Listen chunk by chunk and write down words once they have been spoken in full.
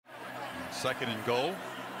Second and goal.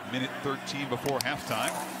 Minute 13 before halftime.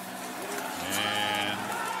 And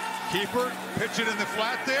keeper, pitch it in the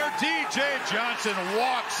flat there. DJ Johnson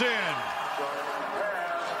walks in.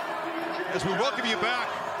 As we welcome you back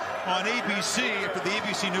on ABC after the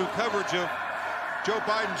ABC new coverage of Joe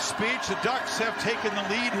Biden's speech, the Ducks have taken the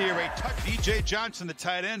lead here. A touch. DJ Johnson, the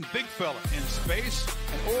tight end, big fella in space.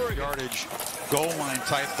 An Oregon yardage goal line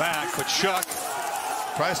type back, but Shough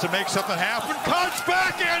tries to make something happen, cuts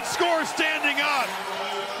back and scores standing up.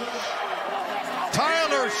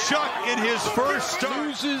 Tyler Shough in his first start.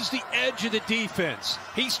 Loses the edge of the defense.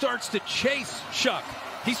 He starts to chase Shough.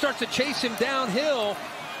 He starts to chase him downhill,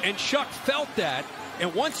 and Shough felt that.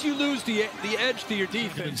 And once you lose the edge to your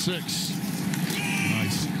defense. 6.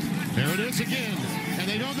 Nice. There it is again. And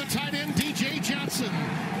they know the tight end, DJ Johnson.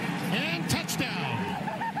 And touchdown.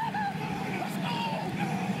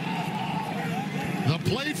 The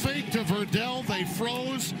play fake to Verdell. They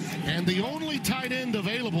froze. And the only tight end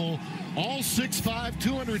available, all 6'5",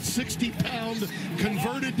 260-pound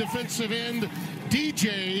converted defensive end,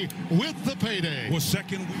 DJ with the payday. Was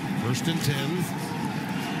second. 1st and 10.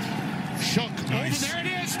 Shough Nice. over there.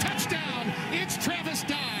 It is. Touchdown. It's Travis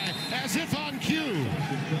Dye, as if on cue.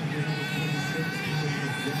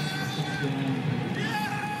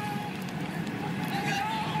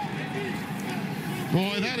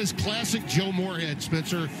 Boy, that is classic Joe Moorhead,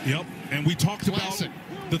 Spencer. Yep, and we talked Classic.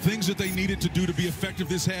 about the things that they needed to do to be effective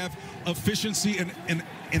this half: efficiency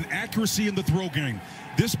and accuracy in the throw game.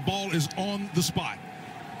 This ball is on the spot,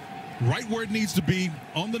 right where it needs to be,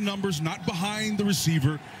 on the numbers, not behind the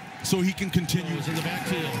receiver, so he can continue. In the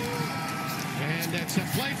backfield. And that's a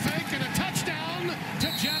play fake and a touchdown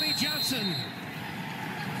to Johnny Johnson.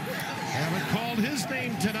 Haven't called his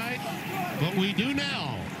name tonight, but we do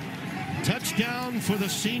now. Touchdown for the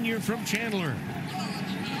senior from Chandler.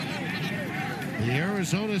 The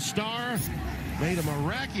Arizona Star made a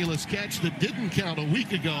miraculous catch that didn't count a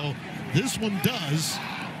week ago. This one does,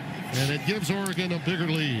 and it gives Oregon a bigger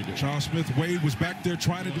lead. Charles Smith-Wade was back there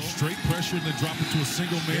trying to do straight pressure and then drop it to a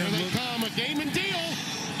single man. Here they come, a game and deal.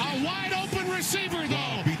 A wide open receiver,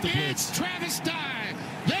 though. Beat the It's blitz. Travis Dye.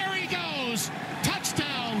 There he goes.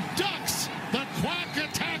 Touchdown, Ducks. The Quack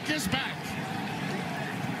attack is back.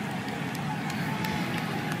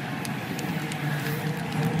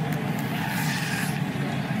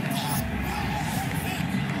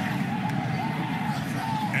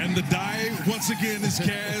 And the die once again is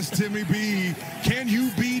cast. Timmy B, can you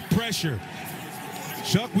beat pressure?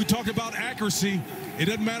 Shough, we talked about accuracy. It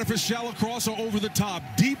doesn't matter if it's shallow cross or over the top.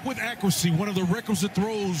 Deep with accuracy, one of the requisite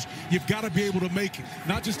throws you've got to be able to make.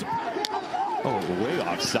 Not just. Oh, way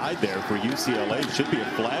offside there for UCLA. Should be a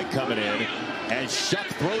flag coming in. And Shough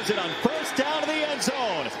throws it on first down to the end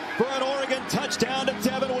zone for an Oregon touchdown to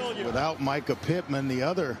Devin Williams. Without Micah Pittman, the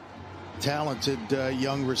other talented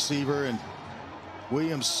young receiver, and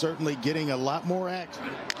Williams certainly getting a lot more action.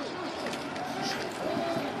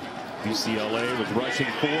 UCLA was rushing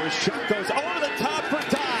forward. Shough goes over the top for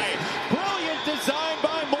Dye. Brilliant design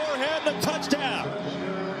by Moorhead and a touchdown.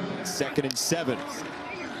 2nd and 7.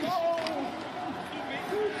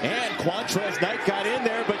 And Quantrez Knight got in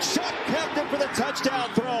there, but Shough kept it for the touchdown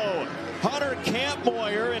throw. Hunter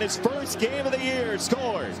Kampmoyer in his first game of the year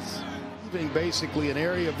scores. Basically an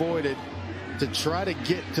area avoided to try to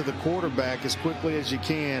get to the quarterback as quickly as you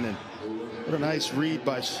can. And what a nice read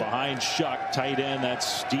by Behind Shough, tight end,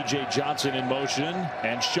 that's DJ Johnson in motion.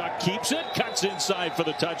 And Shough keeps it, cuts inside for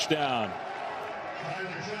the touchdown.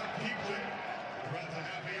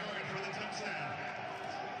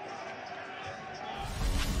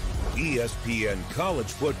 ESPN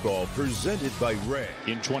College Football presented by Ray.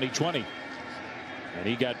 In 2020. And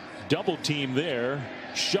he got double teamed there.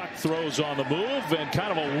 Shough throws on the move and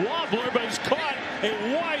kind of a wobbler, but he's caught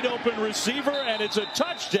a wide open receiver, and it's a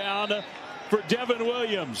touchdown for Devin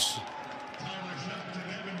Williams.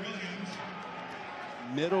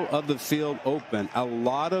 Middle of the field open. A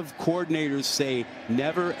lot of coordinators say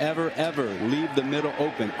never, ever, ever leave the middle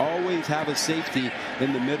open. Always have a safety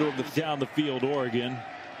in the middle of the field. Down the field, Oregon.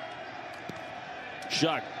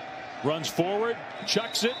 Shough runs forward,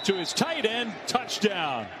 chucks it to his tight end,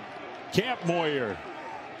 touchdown. Kampmoyer.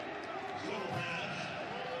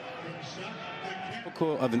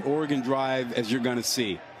 Typical of an Oregon drive, as you're going to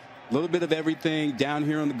see. A little bit of everything down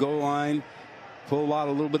here on the goal line. Pull out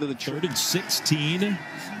a little bit of the 3rd and 16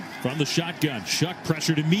 from the shotgun. Shough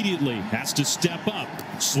pressured immediately. Has to step up.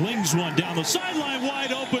 Slings one down the sideline,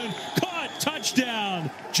 wide open. Caught. Touchdown.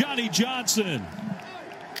 Johnny Johnson.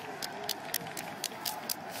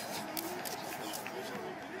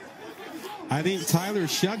 I think Tyler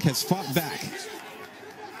Shough has fought back.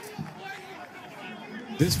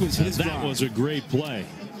 This was his That drive. was a great play.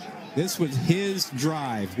 This was his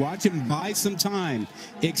drive. Watch him buy some time,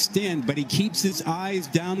 extend, but he keeps his eyes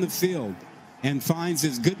down the field and finds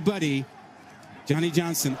his good buddy, Johnny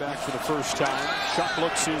Johnson. Back for the first time. Shough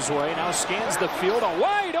looks his way, now scans the field. A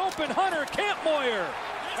wide open Hunter Kampmoyer.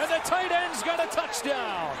 And the tight end's got a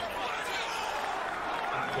touchdown.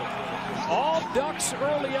 All Ducks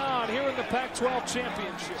early on here in the Pac-12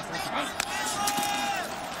 championship.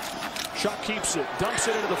 Shough keeps it, dumps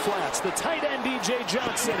it into the flats. The tight end, DJ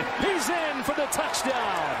Johnson, he's in for the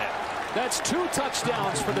touchdown. That's 2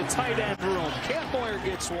 touchdowns for the tight end room. Kampmoyer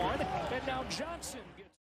gets one, and now Johnson.